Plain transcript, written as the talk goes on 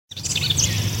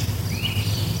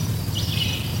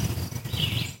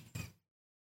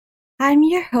I'm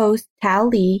your host, Tal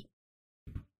Lee.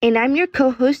 And I'm your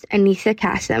co-host, Anissa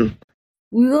Kassem.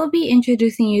 We will be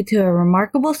introducing you to a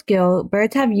remarkable skill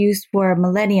birds have used for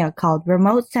millennia called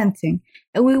remote sensing,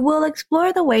 and we will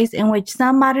explore the ways in which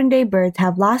some modern-day birds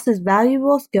have lost this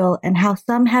valuable skill and how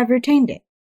some have retained it.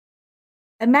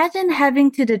 Imagine having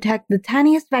to detect the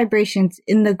tiniest vibrations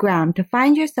in the ground to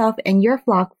find yourself and your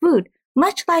flock food,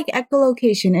 much like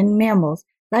echolocation in mammals,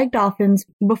 like dolphins.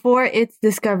 Before its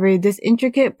discovery, this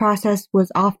intricate process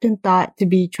was often thought to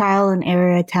be trial and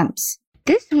error attempts.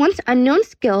 This once unknown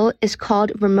skill is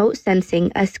called remote sensing,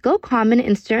 a skill common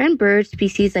in certain bird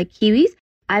species like kiwis,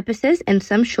 ibises, and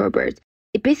some shorebirds.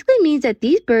 It basically means that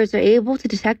these birds are able to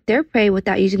detect their prey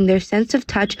without using their sense of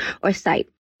touch or sight.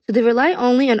 So they rely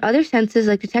only on other senses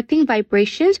like detecting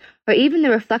vibrations or even the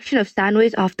reflection of sound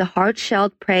waves off the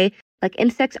hard-shelled prey like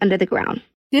insects under the ground.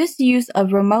 This use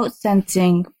of remote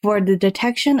sensing for the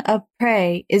detection of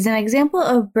prey is an example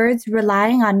of birds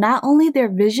relying on not only their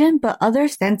vision but other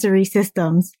sensory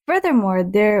systems. Furthermore,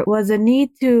 there was a need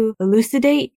to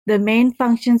elucidate the main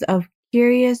functions of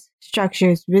curious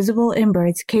structures visible in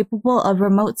birds capable of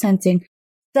remote sensing,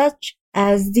 such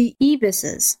as the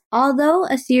ibises. Although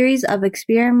a series of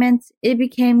experiments, it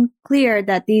became clear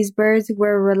that these birds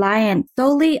were reliant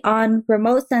solely on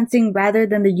remote sensing rather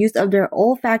than the use of their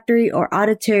olfactory or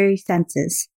auditory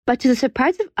senses. But to the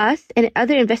surprise of us and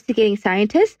other investigating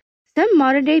scientists, some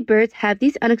modern-day birds have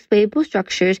these unexplainable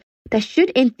structures that should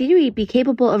in theory be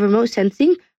capable of remote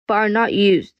sensing but are not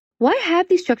used. Why have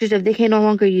these structures if they can no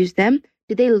longer use them?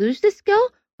 Did they lose the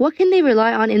skill? What can they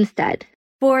rely on instead?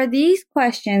 For these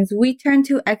questions, we turn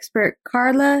to expert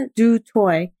Carla Du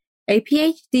Toit, a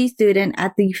PhD student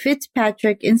at the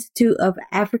Fitzpatrick Institute of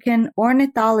African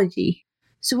Ornithology.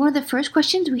 So one of the first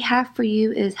questions we have for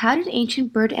you is, how did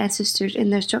ancient bird ancestors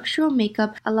and their structural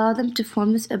makeup allow them to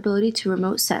form this ability to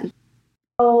remote sense?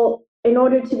 Well, in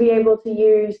order to be able to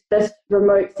use this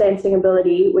remote sensing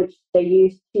ability, which they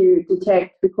use to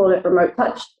detect, we call it remote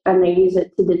touch, and they use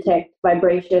it to detect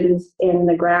vibrations in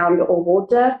the ground or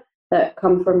water that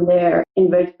come from their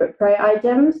invertebrate prey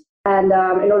items. And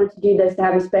in order to do this, they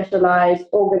have a specialized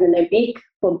organ in their beak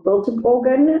called Biltop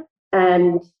organ.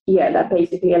 And that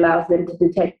basically allows them to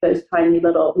detect those tiny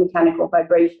little mechanical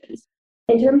vibrations.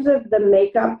 In terms of the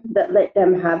makeup that let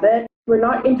them have it, we're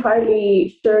not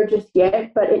entirely sure just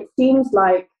yet, but it seems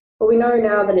like, well, we know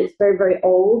now that it's very, very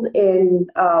old in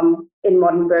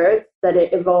modern birds, that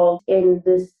it evolved in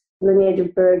this lineage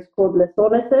of birds called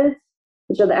Lithornithids,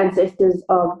 which are the ancestors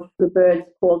of the birds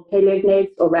called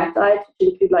paleognaths or ratites, which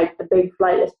include like the big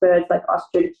flightless birds like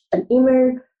ostrich and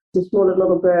emu, the smaller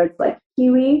little birds like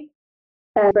kiwi.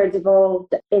 And birds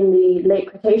evolved in the late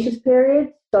Cretaceous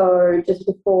period, so just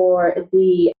before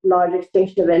the large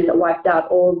extinction event that wiped out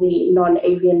all the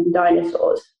non-avian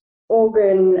dinosaurs.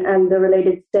 Organ and the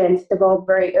related sense evolved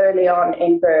very early on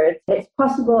in birds. It's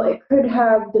possible it could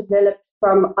have developed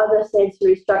from other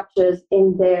sensory structures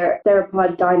in their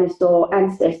theropod dinosaur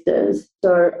ancestors.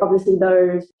 So obviously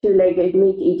those two-legged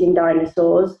meat-eating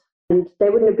dinosaurs, and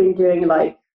they wouldn't have been doing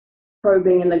like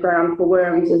probing in the ground for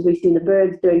worms as we see the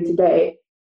birds doing today.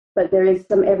 But there is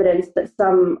some evidence that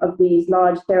some of these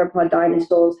large theropod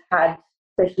dinosaurs had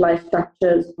specialized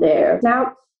structures in their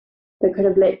snouts that could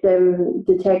have let them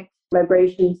detect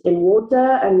vibrations in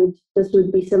water, and this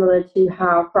would be similar to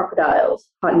how crocodiles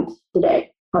hunt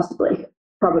today, possibly,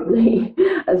 probably,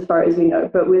 as far as we know.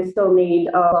 But we still need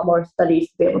a lot more studies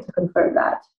to be able to confirm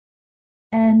that.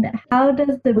 And how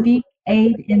does the beak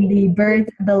aid in the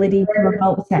bird's ability to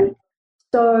remote sense?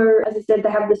 So, as I said,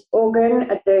 they have this organ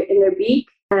in their beak,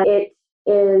 and it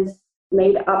is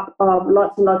made up of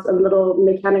lots and lots of little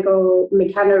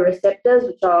mechanoreceptors,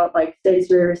 which are like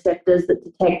sensory receptors that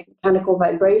detect mechanical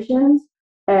vibrations.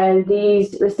 And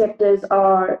these receptors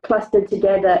are clustered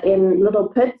together in little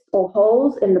pits or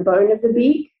holes in the bone of the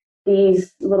beak.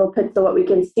 These little pits are what we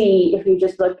can see if you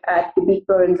just look at the beak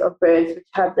bones of birds, which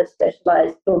have this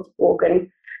specialized Biltop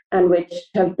organ and which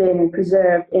have been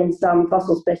preserved in some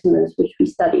fossil specimens which we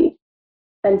studied.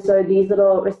 And so these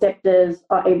little receptors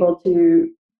are able to,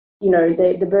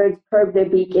 the birds probe their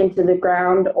beak into the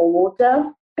ground or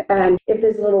water. And if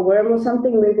there's a little worm or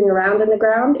something moving around in the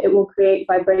ground, it will create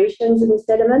vibrations in the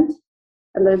sediment.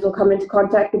 And those will come into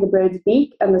contact with the bird's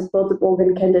beak, and the Biltop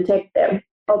organ can detect them.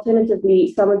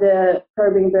 Alternatively, some of the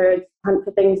probing birds hunt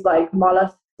for things like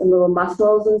mollusks and little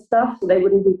mussels and stuff, so they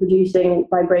wouldn't be producing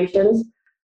vibrations.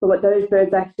 But what those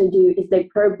birds actually do is they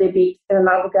probe their beaks and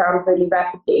allow the ground really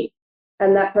rapidly.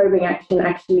 And that probing action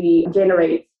actually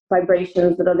generates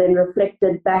vibrations that are then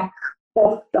reflected back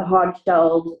off the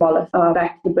hard-shelled mollusk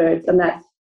back to the birds. And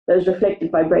those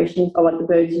reflected vibrations are what the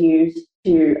birds use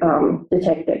to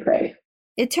detect their prey.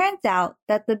 It turns out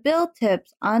that the bill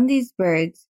tips on these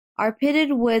birds are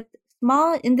pitted with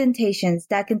small indentations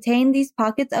that contain these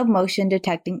pockets of motion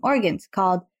detecting organs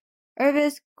called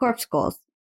Irvis corpuscles.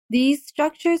 These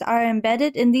structures are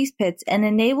embedded in these pits and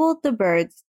enable the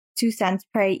birds to sense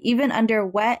prey even under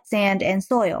wet sand and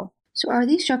soil. So are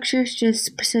these structures just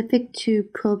specific to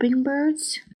probing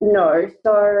birds? No,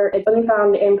 so it's only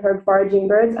found in probe foraging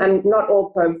birds, and not all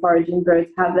probe foraging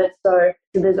birds have it. So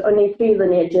there's only 3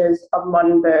 lineages of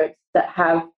modern birds that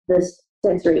have this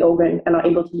sensory organ and are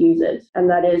able to use it. And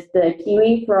that is the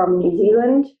kiwi from New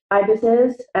Zealand,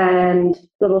 ibises, and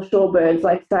little shorebirds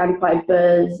like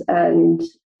sandpipers and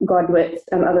godwits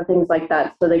and other things like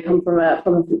that. So they come from a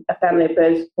family of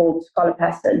birds called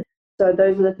scolopacids. So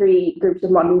those are the 3 groups of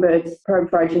modern birds,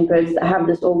 probe foraging birds, that have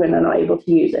this organ and are able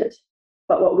to use it.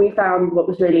 But what we found, what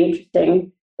was really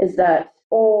interesting, is that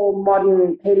all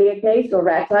modern paleognaths or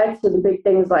ratites, so the big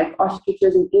things like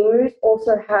ostriches and emus,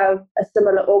 also have a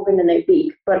similar organ in their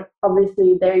beak, but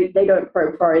obviously they don't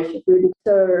probe forage for food.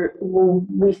 So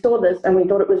we saw this and we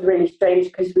thought it was really strange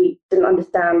because we didn't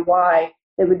understand why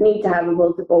they would need to have a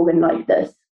built-up organ like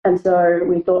this. And so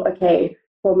we thought, okay,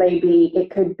 or maybe it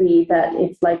could be that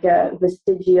it's like a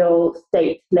vestigial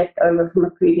state left over from a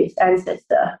previous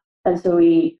ancestor. And so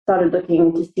we started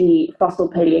looking to see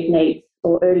fossil paleognaths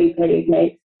or early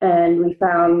paleognaths, and we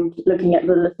found, looking at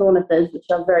the Lithornithid, which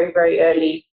are very, very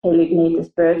early paleognatous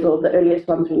birds, or the earliest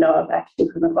ones we know of actually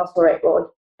from the fossil record.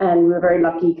 And we were very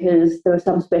lucky because there were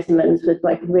some specimens with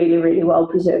like really, really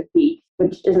well-preserved beaks,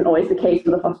 which isn't always the case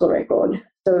with the fossil record.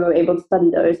 So we were able to study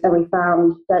those, and we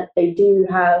found that they do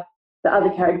have the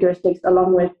other characteristics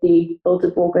along with the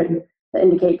built-up organ that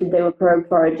indicated they were probe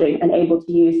foraging and able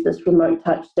to use this remote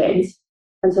touch sense.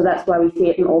 And so that's why we see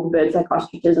it in all the birds like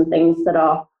ostriches and things that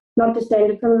are not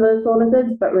descended from the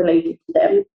ornithids, but related to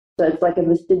them. So it's like a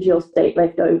vestigial state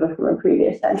left over from a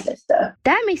previous ancestor.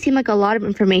 That may seem like a lot of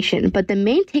information, but the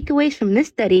main takeaways from this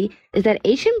study is that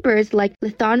ancient birds like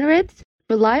Lithornithids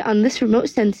rely on this remote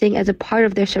sensing as a part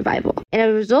of their survival, and as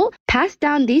a result, pass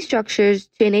down these structures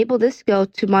to enable this skill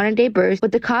to modern day birds,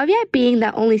 with the caveat being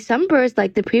that only some birds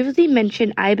like the previously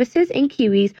mentioned ibises and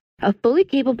kiwis are fully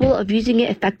capable of using it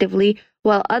effectively,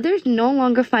 while others no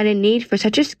longer find a need for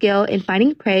such a skill in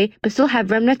finding prey, but still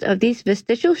have remnants of these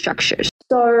vestigial structures.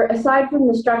 So aside from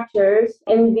the structures,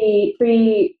 in the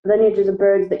 3 lineages of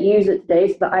birds that use it today,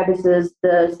 so the ibises,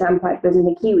 the sandpipers, and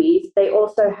the kiwis, they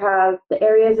also have the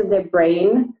areas of their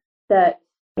brain that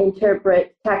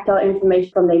interpret tactile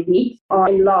information from their beaks are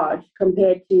enlarged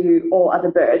compared to all other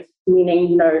birds,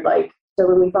 meaning, so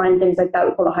when we find things like that,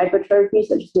 we call it hypertrophy,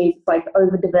 so it just means it's like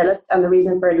overdeveloped, and the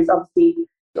reason for it is obviously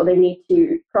they need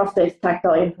to process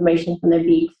tactile information from their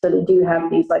beaks, so they do have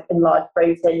these like enlarged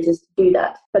brain centers to do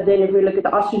that. But then if we look at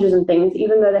the ostriches and things,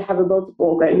 even though they have a built-up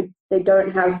organ, they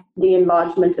don't have the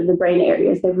enlargement of the brain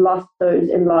areas. They've lost those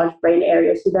enlarged brain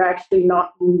areas, so they're actually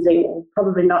not using, or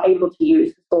probably not able to use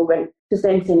this organ to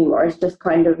sense anymore. It's just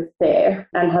kind of there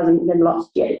and hasn't been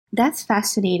lost yet. That's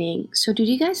fascinating. So did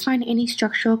you guys find any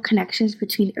structural connections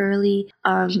between early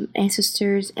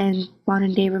ancestors and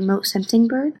modern day remote sensing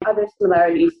birds? Other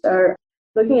similarities. So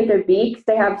looking at their beaks,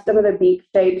 they have some of their beak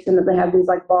shapes and that they have these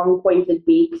like long pointed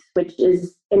beaks, which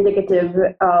is indicative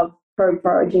of probe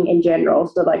foraging in general.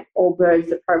 So like all birds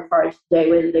that probe forage today,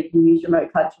 whether they can use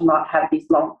remote touch or not, have these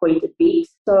long pointed beaks.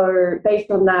 So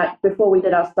based on that, before we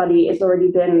did our study, it's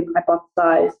already been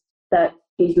hypothesized that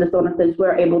these Lithornithids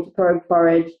were able to probe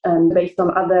forage, and based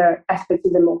on other aspects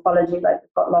of their morphology, like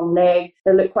they've got long legs,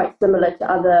 they look quite similar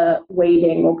to other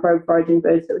wading or probe foraging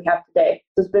birds that we have today.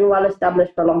 So it's been well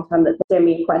established for a long time that they're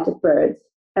semi-aquatic birds.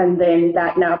 And then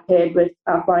that now paired with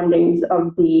our findings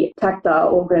of the tactile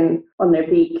organ on their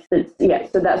beaks,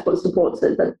 so that's what supports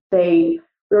it, that they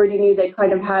already knew they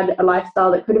kind of had a lifestyle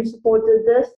that could have supported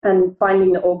this, and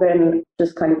finding the organ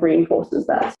just kind of reinforces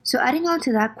that. So adding on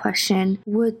to that question,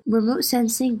 would remote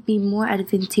sensing be more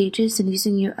advantageous than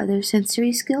using your other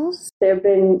sensory skills? There have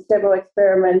been several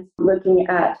experiments looking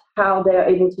at how they are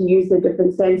able to use their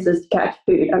different senses to catch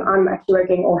food. And I'm actually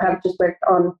working, or have just worked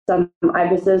on, some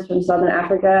ibises from Southern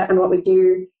Africa. And what we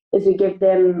do is we give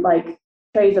them like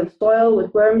trays of soil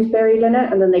with worms buried in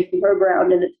it, and then they can probe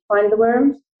around in it to find the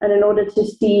worms. And in order to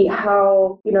see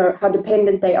how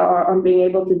dependent they are on being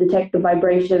able to detect the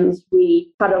vibrations,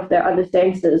 we cut off their other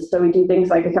senses. So we do things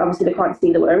like, obviously they can't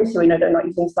see the worms, so we know they're not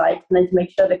using sight. And then to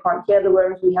make sure they can't hear the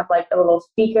worms, we have like a little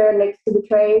speaker next to the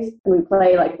trays, and we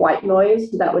play like white noise,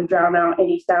 so that would drown out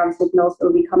any sound signals that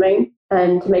will be coming.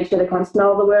 And to make sure they can't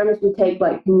smell the worms, we take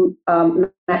like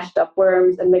mashed up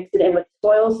worms and mix it in with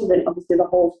soil. So then obviously the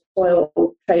whole soil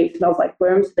tray smells like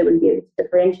worms, so they wouldn't be able to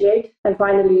differentiate. And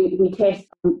finally, we test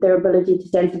their ability to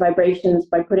sense vibrations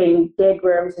by putting dead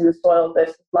worms in the soil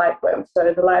versus live worms.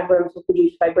 So the live worms will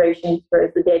produce vibrations,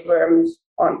 whereas the dead worms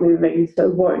aren't moving, so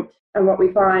won't. And what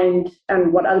we find,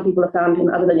 and what other people have found in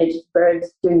other lineages of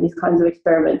birds doing these kinds of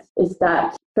experiments, is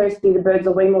that firstly, the birds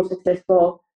are way more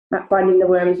successful at finding the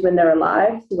worms when they're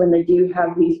alive, so when they do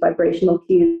have these vibrational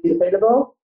cues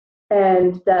available.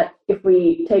 And that if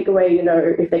we take away,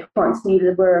 if they can't see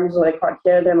the worms or they can't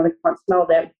hear them or they can't smell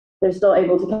them, they're still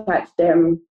able to catch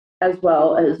them as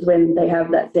well as when they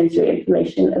have that sensory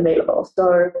information available.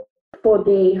 So for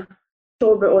the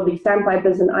shorebird or the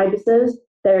sandpipers and ibises,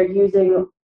 they're using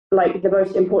like the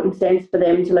most important sense for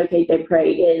them to locate their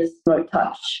prey is remote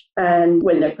touch and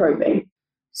when they're probing.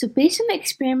 So based on the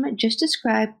experiment just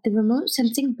described, the remote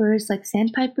sensing birds like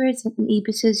sandpipers and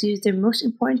ibises use their most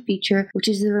important feature, which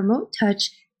is the remote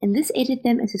touch, and this aided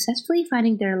them in successfully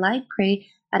finding their live prey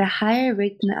at a higher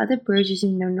rate than the other birds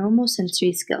using their normal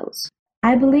sensory skills.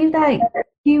 I believe that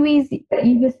kiwis,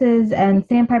 ibises, and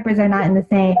sandpipers are not in the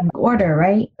same order,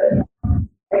 right?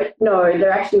 No,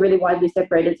 they're actually really widely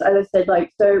separated. So as I said,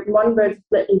 so modern birds are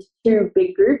split into two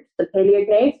big groups, the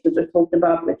paleognates, which we've talked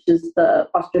about, which is the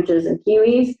ostriches and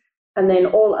kiwis, and then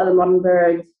all other modern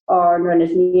birds are known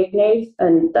as neognates,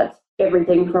 and that's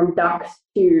everything from ducks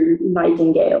to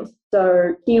nightingales.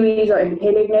 So kiwis are in the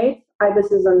paleognates,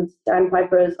 ibises and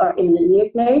sandpipers are in the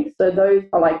neognates. So those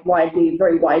are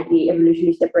very widely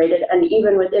evolutionarily separated. And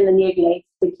even within the neognates,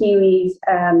 the kiwis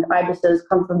and ibises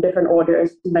come from different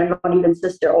orders. They're not even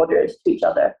sister orders to each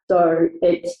other. So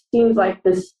it seems like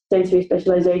this sensory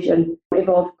specialization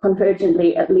evolved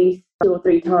convergently at least 2 or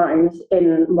 3 times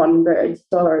in modern birds.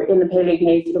 So in the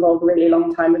paleognates, it evolved a really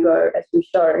long time ago, as we've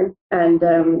shown, and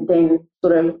then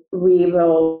sort of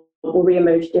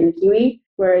re-emerged in the kiwi.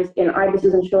 Whereas in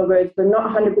ibises and shorebirds, we're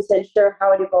not 100% sure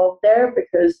how it evolved there,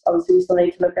 because obviously we still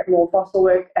need to look at more fossil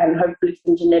work, and hopefully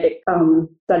some genetic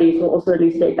studies will also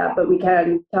elucidate that. But we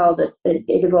can tell that it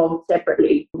evolved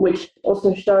separately, which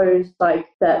also shows that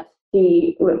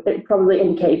it probably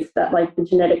indicates that the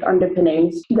genetic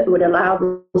underpinnings that would allow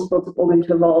this sort of organ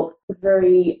to evolve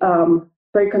very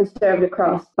conserved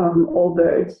across all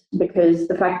birds, because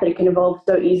the fact that it can evolve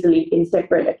so easily in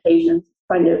separate occasions is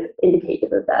kind of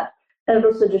indicative of that. And it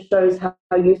also just shows how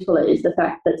useful it is, the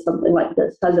fact that something like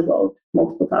this has evolved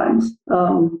multiple times.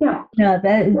 No,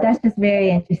 that's just very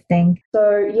interesting.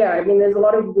 So, there's a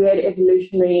lot of weird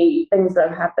evolutionary things that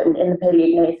have happened in the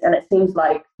paleognates, and it seems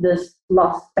like this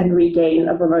loss and regain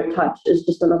of remote touch is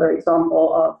just another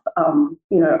example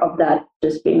of that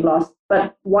just being lost.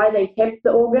 But why they kept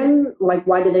the organ,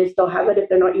 why do they still have it if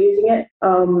they're not using it?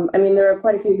 There are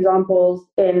quite a few examples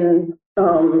in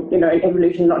in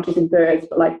evolution, not just in birds,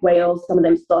 but whales. Some of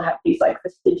them still have these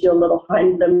vestigial little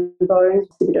hind limb bones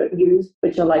that we don't use,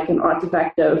 which are an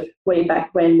artifact of way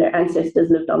back when their ancestors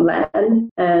lived on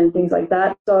land and things like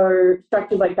that. So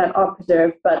structures like that are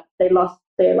preserved, but they lost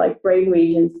their brain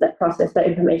regions that process that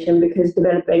information, because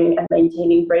developing and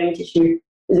maintaining brain tissue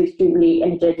is extremely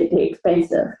energetically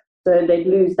expensive. So they'd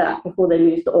lose that before they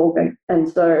lose the organ. And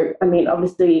so,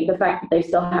 obviously, the fact that they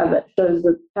still have it shows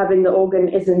that having the organ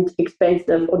isn't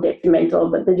expensive or detrimental,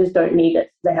 but they just don't need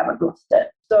it. So they haven't lost it.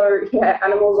 So,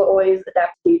 animals are always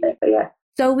adapting, but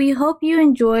So we hope you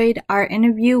enjoyed our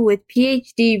interview with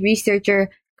PhD researcher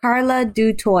Carla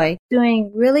Du Toit,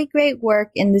 doing really great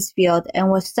work in this field and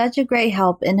was such a great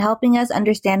help in helping us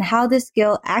understand how this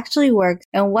skill actually works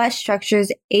and what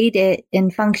structures aid it in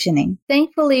functioning.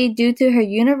 Thankfully, due to her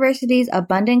university's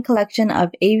abundant collection of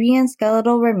avian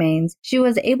skeletal remains, she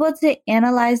was able to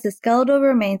analyze the skeletal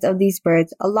remains of these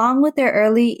birds along with their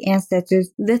early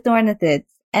ancestors, Lithoornithids.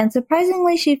 And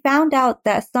surprisingly, she found out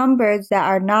that some birds that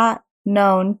are not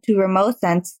known to remote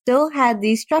sense still had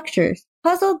these structures.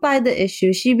 Puzzled by the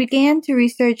issue, she began to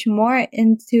research more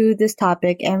into this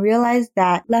topic and realized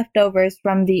that leftovers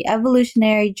from the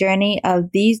evolutionary journey of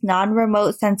these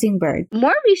non-remote sensing birds.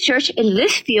 More research in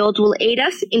this field will aid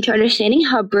us into understanding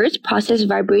how birds process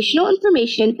vibrational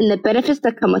information and the benefits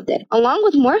that come with it, along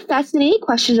with more fascinating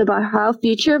questions about how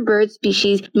future bird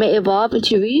species may evolve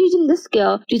into reusing this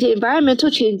skill due to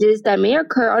environmental changes that may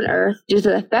occur on Earth due to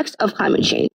the effects of climate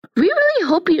change. We really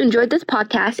hope you enjoyed this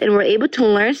podcast and were able to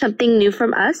learn something new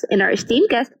from us and our esteemed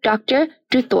guest, Dr.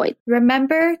 Du Toit.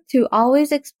 Remember to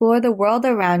always explore the world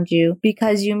around you,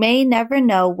 because you may never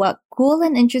know what cool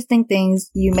and interesting things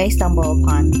you may stumble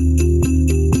upon.